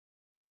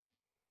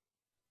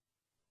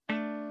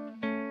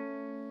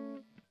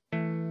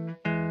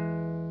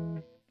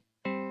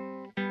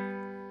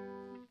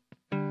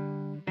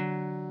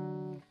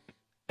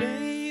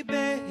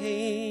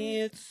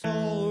it's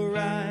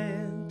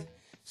alright.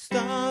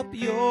 Stop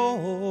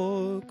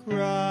your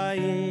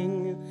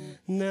crying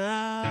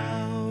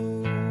now.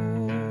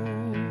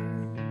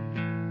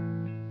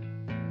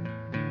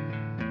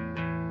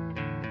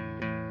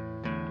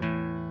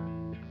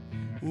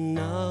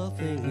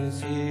 Nothing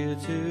is here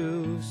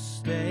to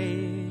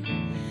stay.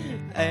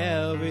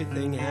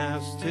 Everything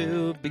has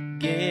to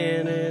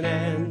begin and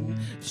end.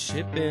 The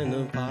ship in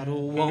a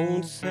bottle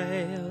won't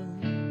sail.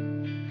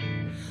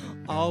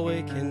 All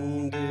we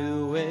can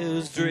do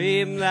is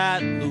dream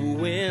that the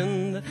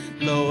wind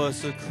blow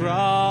us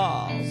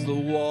across the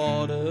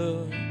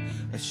water.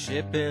 A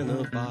ship in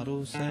a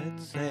bottle set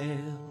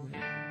sail.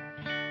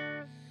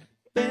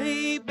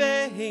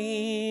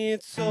 Baby,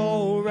 it's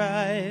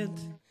alright.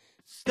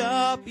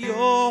 Stop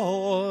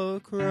your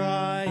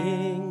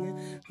crying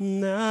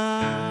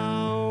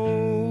now.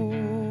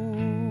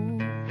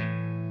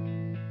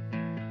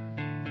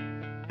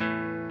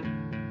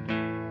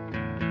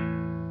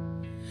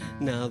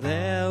 Now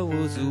there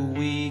was a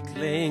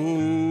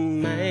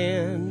weakling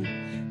man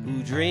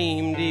who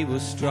dreamed he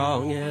was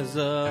strong as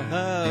a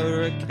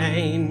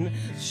hurricane.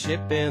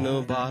 Ship in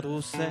a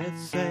bottle set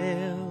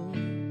sail.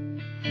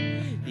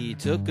 He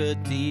took a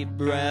deep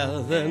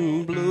breath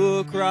and blew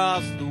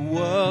across the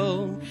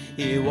world.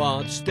 He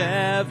watched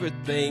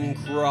everything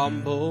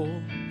crumble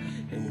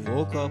and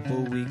woke up a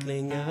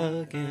weakling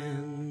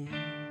again.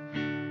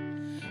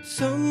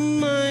 Some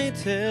might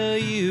tell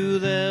you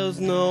there's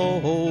no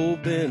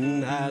hope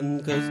in that,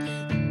 'cause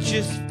you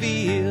just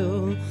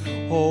feel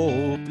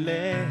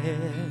hopeless.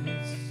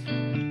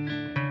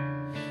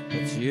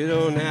 But you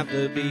don't have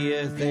to be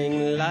a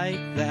thing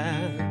like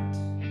that.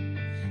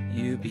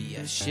 You be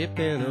a ship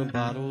in a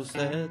bottle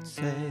set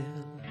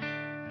sail.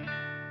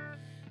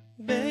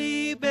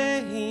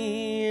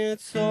 Baby,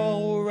 it's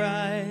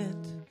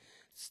alright.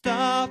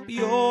 Stop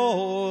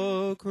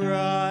your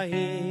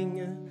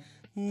crying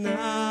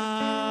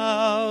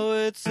now.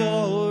 It's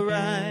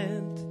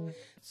alright.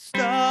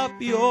 Stop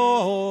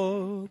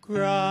your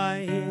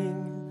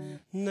crying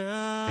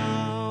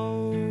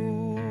now.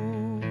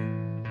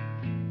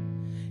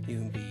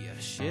 You'll be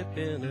a ship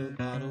in a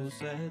bottle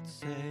set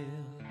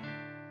sail.